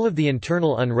 All of the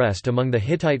internal unrest among the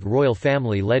Hittite royal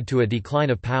family led to a decline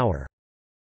of power.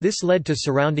 This led to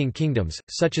surrounding kingdoms,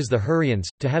 such as the Hurrians,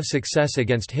 to have success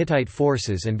against Hittite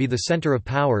forces and be the center of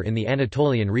power in the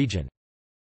Anatolian region.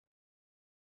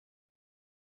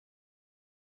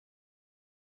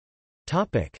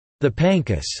 The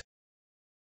Pankus.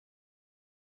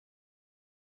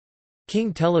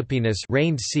 King Telepenus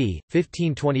reigned c.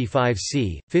 1525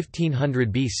 c.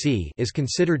 1500 BC is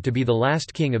considered to be the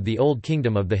last king of the Old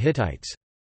Kingdom of the Hittites.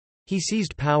 He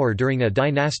seized power during a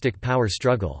dynastic power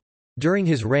struggle. During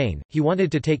his reign, he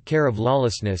wanted to take care of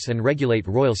lawlessness and regulate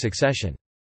royal succession.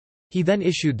 He then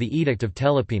issued the Edict of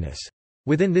Telepenus.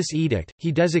 Within this edict,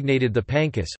 he designated the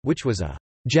Pankus, which was a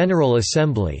general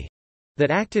assembly that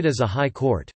acted as a high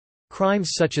court.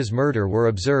 Crimes such as murder were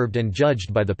observed and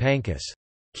judged by the Pankus.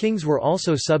 Kings were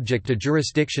also subject to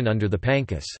jurisdiction under the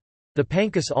Pankus. The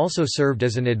Pankus also served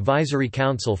as an advisory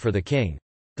council for the king.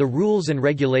 The rules and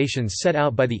regulations set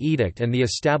out by the edict and the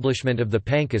establishment of the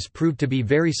Pankus proved to be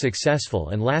very successful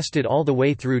and lasted all the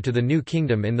way through to the New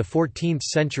Kingdom in the 14th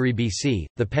century BC.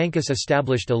 The Pankus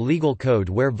established a legal code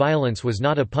where violence was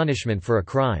not a punishment for a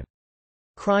crime.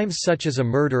 Crimes such as a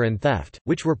murder and theft,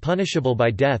 which were punishable by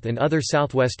death in other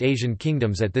Southwest Asian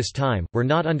kingdoms at this time, were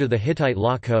not under the Hittite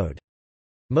law code.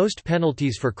 Most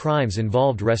penalties for crimes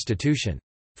involved restitution.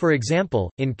 For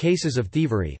example, in cases of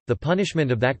thievery, the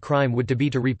punishment of that crime would be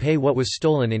to repay what was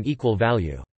stolen in equal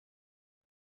value.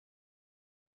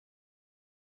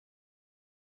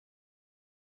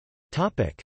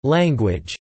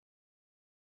 Language.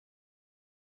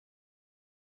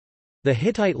 The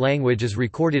Hittite language is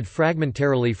recorded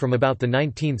fragmentarily from about the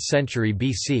 19th century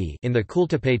BC in the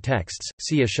Kultepe texts,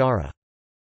 see Ashara.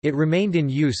 It remained in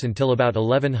use until about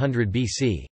 1100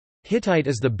 BC. Hittite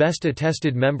is the best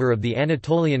attested member of the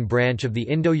Anatolian branch of the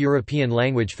Indo-European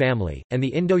language family, and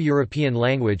the Indo-European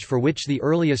language for which the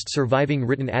earliest surviving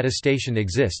written attestation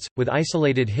exists, with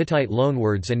isolated Hittite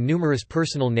loanwords and numerous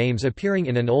personal names appearing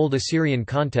in an Old Assyrian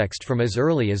context from as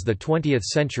early as the 20th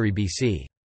century BC.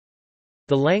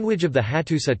 The language of the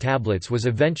Hattusa tablets was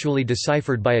eventually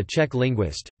deciphered by a Czech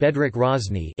linguist, Bedřich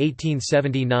Rázný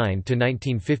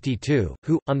 (1879–1952),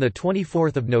 who, on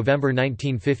 24 November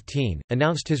 1915,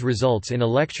 announced his results in a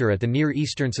lecture at the Near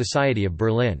Eastern Society of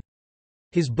Berlin.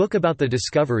 His book about the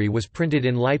discovery was printed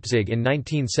in Leipzig in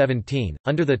 1917,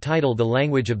 under the title The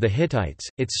Language of the Hittites,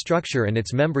 Its Structure and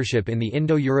Its Membership in the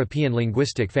Indo-European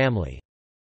Linguistic Family.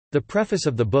 The preface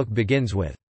of the book begins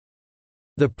with,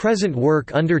 "The present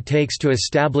work undertakes to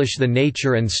establish the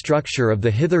nature and structure of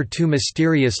the hitherto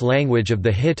mysterious language of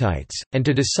the Hittites, and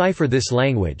to decipher this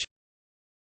language.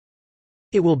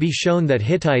 It will be shown that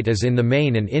Hittite is in the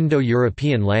main an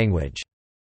Indo-European language."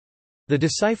 The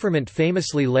decipherment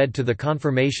famously led to the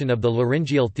confirmation of the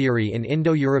laryngeal theory in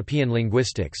Indo-European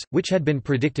linguistics, which had been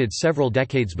predicted several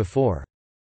decades before.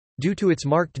 Due to its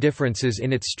marked differences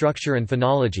in its structure and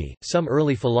phonology, some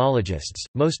early philologists,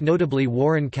 most notably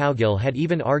Warren Cowgill, had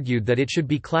even argued that it should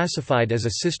be classified as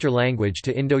a sister language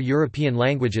to Indo-European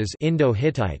languages,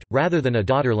 Indo-Hittite, rather than a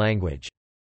daughter language.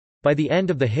 By the end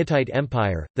of the Hittite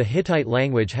Empire, the Hittite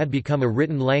language had become a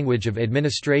written language of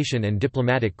administration and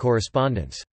diplomatic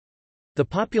correspondence. The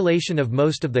population of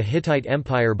most of the Hittite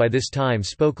Empire by this time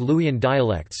spoke Luwian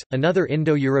dialects, another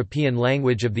Indo-European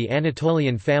language of the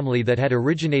Anatolian family that had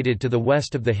originated to the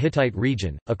west of the Hittite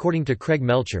region. According to Craig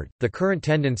Melchert, the current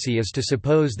tendency is to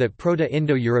suppose that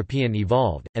Proto-Indo-European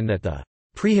evolved, and that the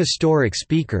prehistoric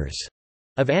speakers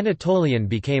of Anatolian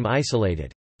became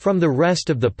isolated from the rest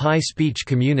of the Pi speech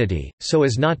community, so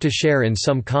as not to share in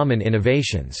some common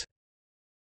innovations.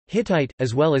 Hittite,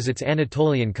 as well as its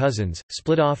Anatolian cousins,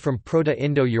 split off from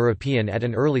Proto-Indo-European at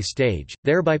an early stage,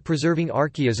 thereby preserving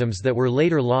archaisms that were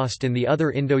later lost in the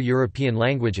other Indo-European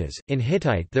languages. In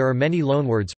Hittite there are many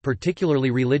loanwords,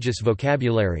 particularly religious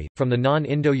vocabulary, from the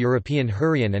non-Indo-European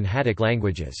Hurrian and Hattic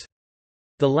languages.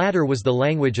 The latter was the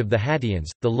language of the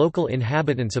Hattians, the local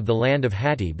inhabitants of the land of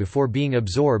Hatti before being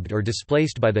absorbed or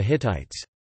displaced by the Hittites.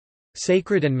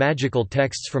 Sacred and magical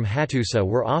texts from Hattusa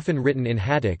were often written in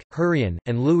Hattic, Hurrian,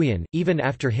 and Luwian, even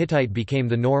after Hittite became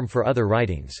the norm for other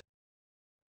writings.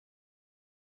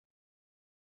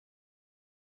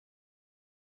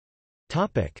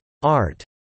 Art.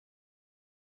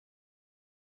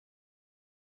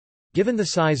 Given the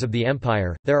size of the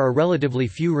empire, there are relatively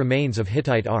few remains of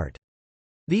Hittite art.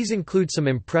 These include some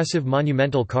impressive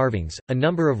monumental carvings, a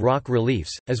number of rock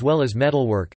reliefs, as well as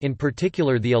metalwork, in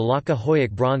particular the Alaka Hoyuk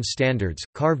bronze standards,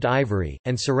 carved ivory,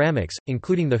 and ceramics,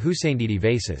 including the Husainidi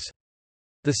vases.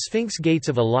 The Sphinx gates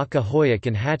of Alaka Hoyuk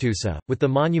and Hattusa, with the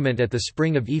monument at the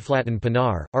spring of Eflatan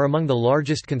Pinar, are among the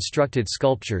largest constructed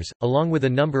sculptures, along with a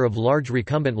number of large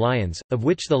recumbent lions, of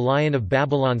which the Lion of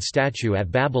Babylon statue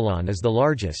at Babylon is the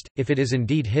largest, if it is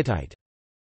indeed Hittite.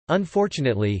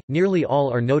 Unfortunately, nearly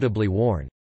all are notably worn.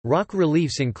 Rock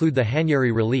reliefs include the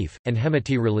Hanyeri relief, and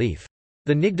Hemati relief.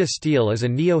 The Nigda stele is a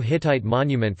Neo-Hittite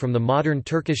monument from the modern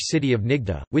Turkish city of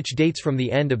Nigda, which dates from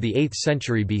the end of the 8th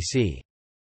century BC.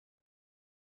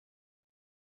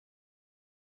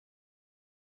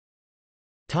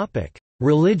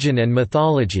 Religion and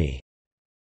mythology.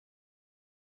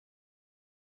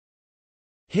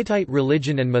 Hittite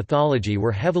religion and mythology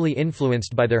were heavily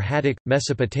influenced by their Hattic,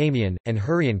 Mesopotamian, and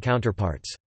Hurrian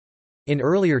counterparts. In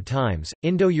earlier times,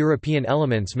 Indo-European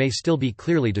elements may still be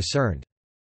clearly discerned.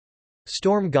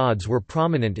 Storm gods were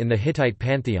prominent in the Hittite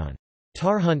pantheon.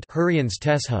 Tarhunt Hurrian's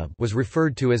Teshub was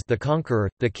referred to as the Conqueror,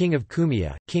 the King of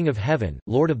Kumia, King of Heaven,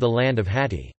 Lord of the land of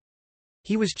Hatti.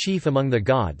 He was chief among the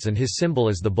gods and his symbol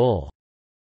is the bull.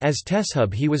 As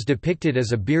Teshub he was depicted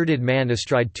as a bearded man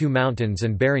astride two mountains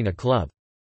and bearing a club.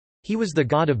 He was the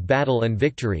god of battle and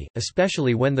victory,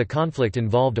 especially when the conflict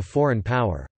involved a foreign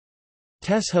power.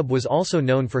 Teshub was also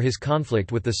known for his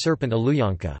conflict with the serpent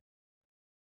Aluyanka.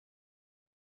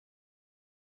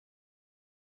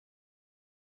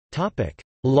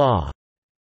 Law.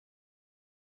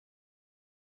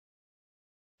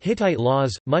 Hittite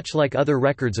laws, much like other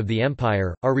records of the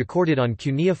empire, are recorded on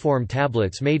cuneiform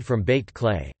tablets made from baked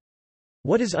clay.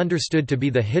 What is understood to be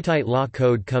the Hittite law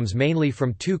code comes mainly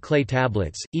from two clay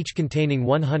tablets, each containing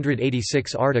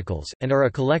 186 articles, and are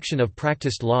a collection of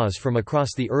practiced laws from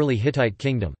across the early Hittite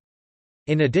kingdom.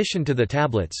 In addition to the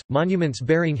tablets, monuments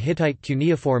bearing Hittite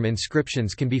cuneiform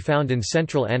inscriptions can be found in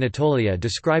central Anatolia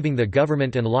describing the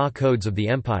government and law codes of the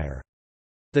empire.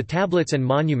 The tablets and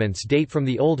monuments date from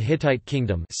the Old Hittite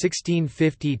Kingdom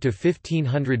 1650 to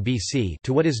 1500 BC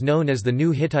to what is known as the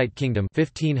New Hittite Kingdom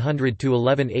 1500 to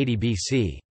 1180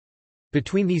 BC.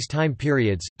 Between these time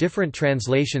periods, different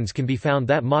translations can be found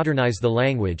that modernize the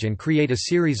language and create a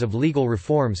series of legal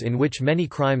reforms in which many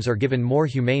crimes are given more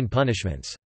humane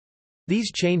punishments.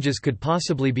 These changes could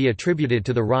possibly be attributed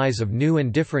to the rise of new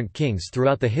and different kings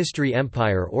throughout the history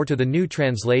empire or to the new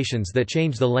translations that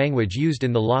change the language used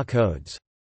in the law codes.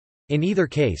 In either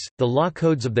case, the law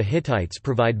codes of the Hittites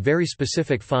provide very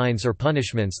specific fines or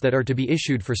punishments that are to be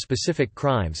issued for specific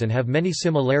crimes and have many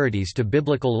similarities to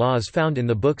biblical laws found in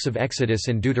the books of Exodus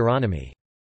and Deuteronomy.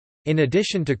 In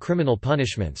addition to criminal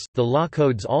punishments, the law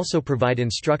codes also provide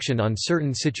instruction on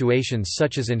certain situations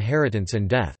such as inheritance and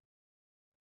death.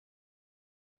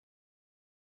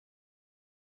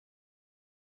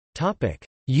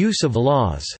 Use of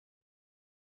laws.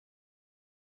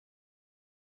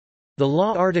 The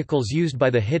law articles used by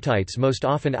the Hittites most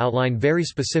often outline very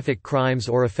specific crimes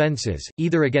or offences,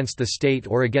 either against the state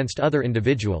or against other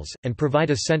individuals, and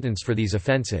provide a sentence for these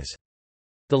offences.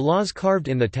 The laws carved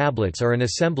in the tablets are an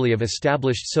assembly of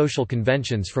established social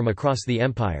conventions from across the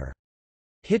empire.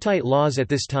 Hittite laws at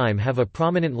this time have a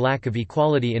prominent lack of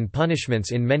equality in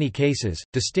punishments in many cases.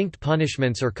 Distinct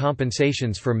punishments or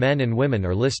compensations for men and women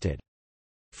are listed.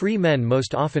 Free men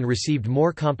most often received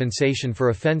more compensation for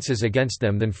offences against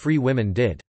them than free women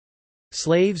did.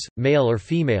 Slaves, male or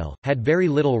female, had very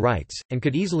little rights, and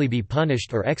could easily be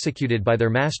punished or executed by their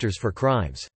masters for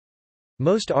crimes.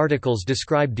 Most articles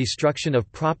describe destruction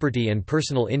of property and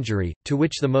personal injury, to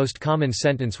which the most common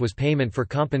sentence was payment for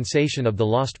compensation of the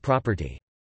lost property.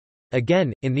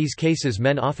 Again, in these cases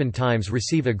men oftentimes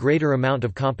receive a greater amount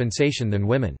of compensation than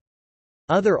women.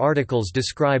 Other articles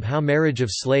describe how marriage of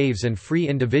slaves and free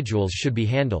individuals should be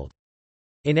handled.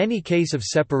 In any case of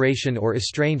separation or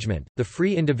estrangement, the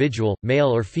free individual, male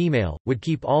or female, would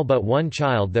keep all but one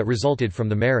child that resulted from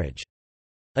the marriage.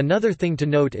 Another thing to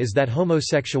note is that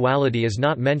homosexuality is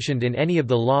not mentioned in any of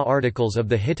the law articles of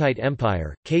the Hittite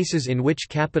Empire. Cases in which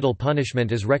capital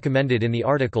punishment is recommended in the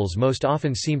articles most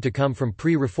often seem to come from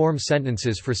pre-reform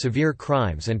sentences for severe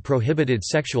crimes and prohibited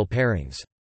sexual pairings.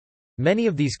 Many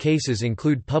of these cases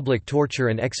include public torture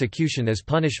and execution as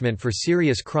punishment for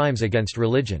serious crimes against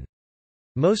religion.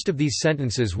 Most of these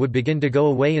sentences would begin to go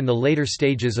away in the later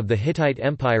stages of the Hittite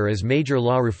Empire as major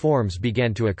law reforms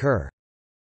began to occur.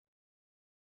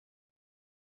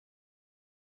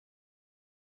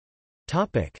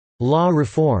 Law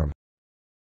reform.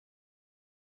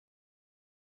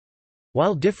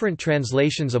 While different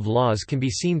translations of laws can be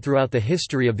seen throughout the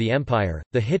history of the empire,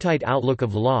 the Hittite outlook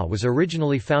of law was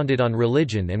originally founded on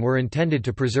religion and were intended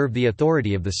to preserve the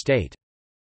authority of the state.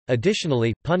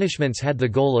 Additionally, punishments had the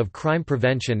goal of crime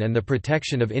prevention and the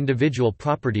protection of individual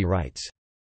property rights.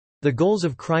 The goals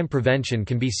of crime prevention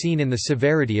can be seen in the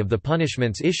severity of the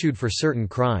punishments issued for certain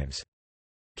crimes.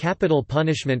 Capital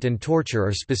punishment and torture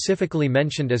are specifically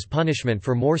mentioned as punishment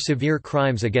for more severe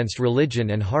crimes against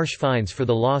religion and harsh fines for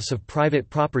the loss of private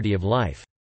property of life.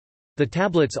 The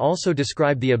tablets also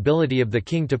describe the ability of the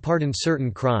king to pardon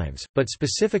certain crimes, but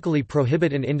specifically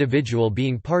prohibit an individual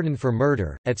being pardoned for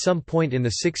murder. At some point in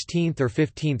the 16th or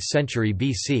 15th century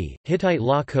BC, Hittite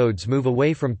law codes move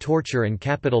away from torture and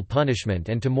capital punishment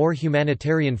and to more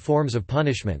humanitarian forms of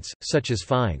punishments, such as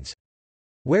fines.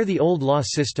 Where the old law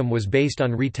system was based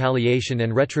on retaliation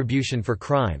and retribution for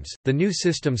crimes, the new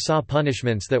system saw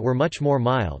punishments that were much more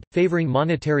mild, favoring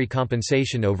monetary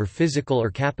compensation over physical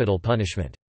or capital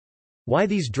punishment. Why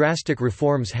these drastic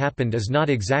reforms happened is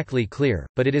not exactly clear,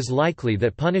 but it is likely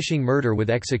that punishing murder with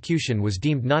execution was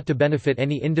deemed not to benefit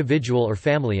any individual or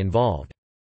family involved.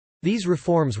 These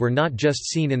reforms were not just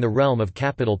seen in the realm of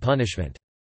capital punishment.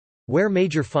 Where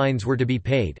major fines were to be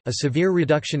paid, a severe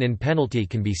reduction in penalty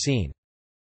can be seen.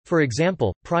 For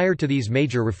example, prior to these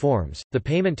major reforms, the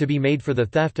payment to be made for the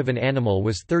theft of an animal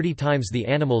was 30 times the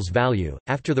animal's value.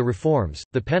 After the reforms,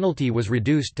 the penalty was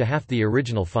reduced to half the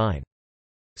original fine.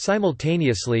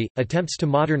 Simultaneously, attempts to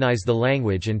modernize the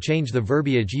language and change the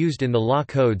verbiage used in the law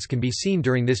codes can be seen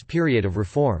during this period of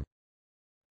reform.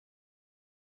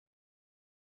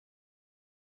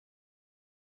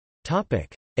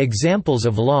 Topic: Examples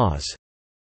of laws.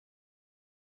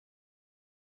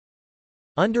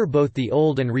 Under both the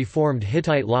Old and Reformed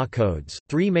Hittite law codes,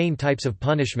 three main types of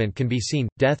punishment can be seen: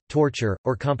 death, torture,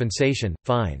 or compensation,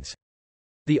 fines.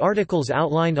 The articles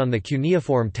outlined on the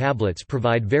cuneiform tablets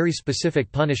provide very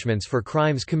specific punishments for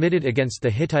crimes committed against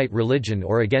the Hittite religion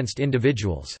or against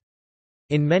individuals.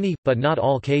 In many, but not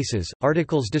all cases,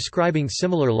 articles describing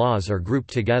similar laws are grouped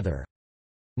together.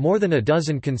 More than a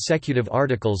dozen consecutive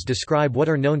articles describe what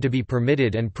are known to be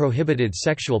permitted and prohibited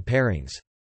sexual pairings.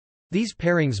 These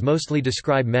pairings mostly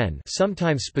describe men,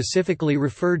 sometimes specifically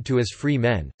referred to as free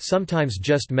men, sometimes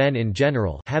just men in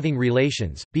general, having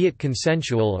relations, be it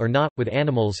consensual or not, with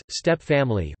animals,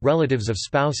 step-family, relatives of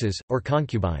spouses, or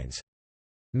concubines.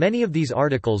 Many of these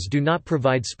articles do not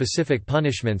provide specific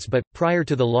punishments, but, prior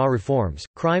to the law reforms,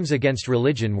 crimes against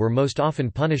religion were most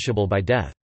often punishable by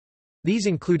death. These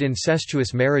include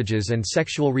incestuous marriages and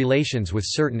sexual relations with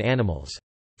certain animals.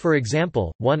 For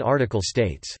example, one article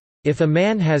states, "If a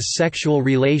man has sexual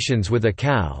relations with a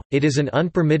cow, it is an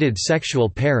unpermitted sexual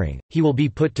pairing, he will be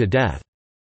put to death."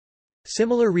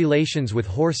 Similar relations with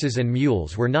horses and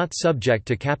mules were not subject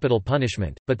to capital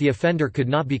punishment, but the offender could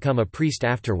not become a priest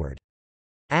afterward.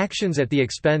 Actions at the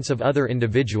expense of other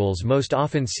individuals most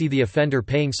often see the offender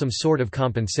paying some sort of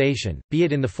compensation, be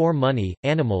it in the form money,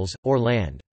 animals, or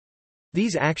land.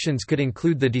 These actions could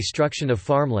include the destruction of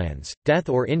farmlands, death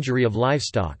or injury of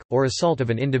livestock, or assault of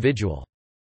an individual.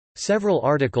 Several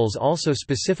articles also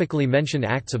specifically mention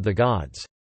acts of the gods.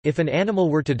 If an animal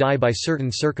were to die by certain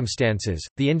circumstances,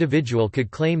 the individual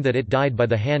could claim that it died by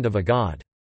the hand of a god.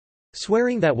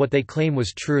 Swearing that what they claim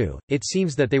was true, it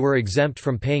seems that they were exempt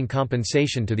from paying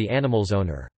compensation to the animal's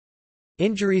owner.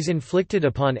 Injuries inflicted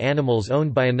upon animals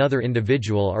owned by another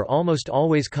individual are almost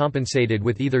always compensated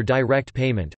with either direct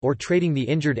payment, or trading the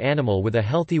injured animal with a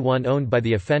healthy one owned by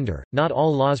the offender. Not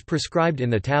all laws prescribed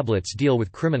in the tablets deal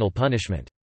with criminal punishment.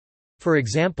 For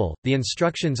example, the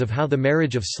instructions of how the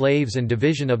marriage of slaves and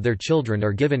division of their children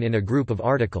are given in a group of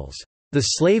articles. The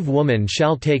slave woman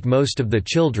shall take most of the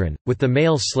children, with the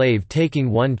male slave taking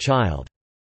one child.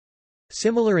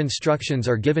 Similar instructions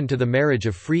are given to the marriage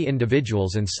of free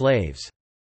individuals and slaves.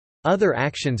 Other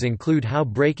actions include how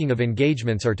breaking of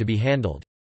engagements are to be handled.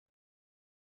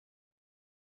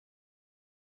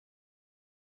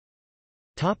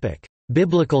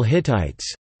 Biblical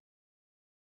Hittites.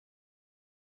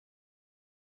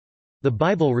 The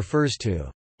Bible refers to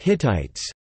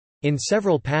Hittites in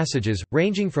several passages,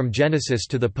 ranging from Genesis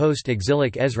to the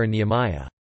post-exilic Ezra-Nehemiah.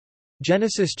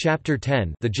 Genesis chapter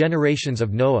 10, the generations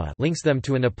of Noah, links them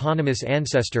to an eponymous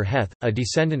ancestor Heth, a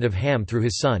descendant of Ham through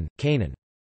his son, Canaan.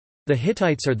 The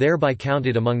Hittites are thereby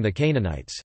counted among the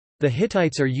Canaanites. The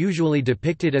Hittites are usually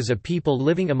depicted as a people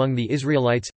living among the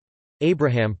Israelites.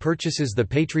 Abraham purchases the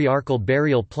patriarchal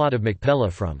burial plot of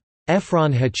Machpelah from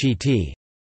Ephron Hachiti,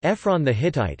 Ephron the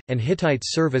Hittite, and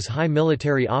Hittites serve as high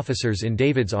military officers in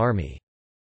David's army.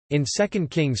 In 2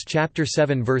 Kings chapter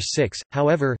 7 verse 6,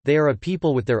 however, they are a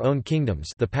people with their own kingdoms.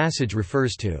 The passage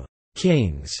refers to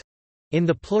kings in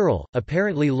the plural,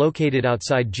 apparently located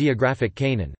outside geographic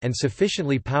Canaan, and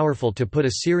sufficiently powerful to put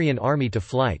a Syrian army to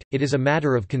flight. It is a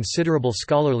matter of considerable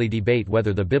scholarly debate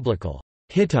whether the biblical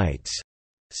Hittites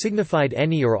signified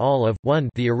any or all of 1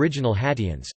 the original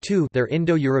Hattians, 2 their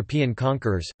Indo-European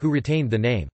conquerors, who retained the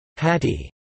name Hatti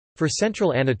for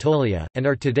central Anatolia, and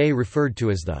are today referred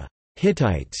to as the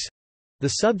Hittites, the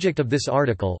subject of this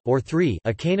article, or 3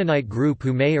 a Canaanite group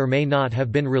who may or may not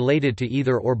have been related to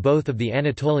either or both of the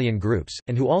Anatolian groups,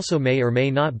 and who also may or may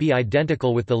not be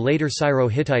identical with the later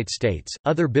Syro-Hittite states.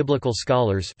 Other biblical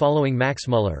scholars following Max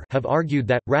Muller have argued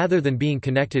that, rather than being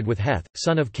connected with Heth,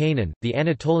 son of Canaan, the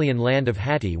Anatolian land of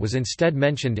Hatti was instead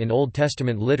mentioned in Old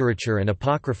Testament literature and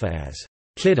Apocrypha as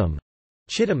Chittim,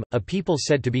 a people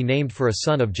said to be named for a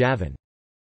son of Javan.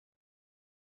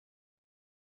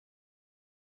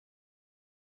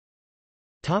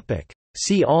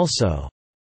 See also: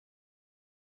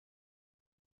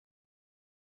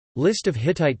 List of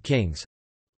Hittite kings,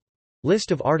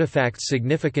 List of artifacts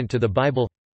significant to the Bible,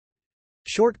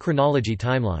 Short chronology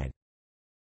timeline.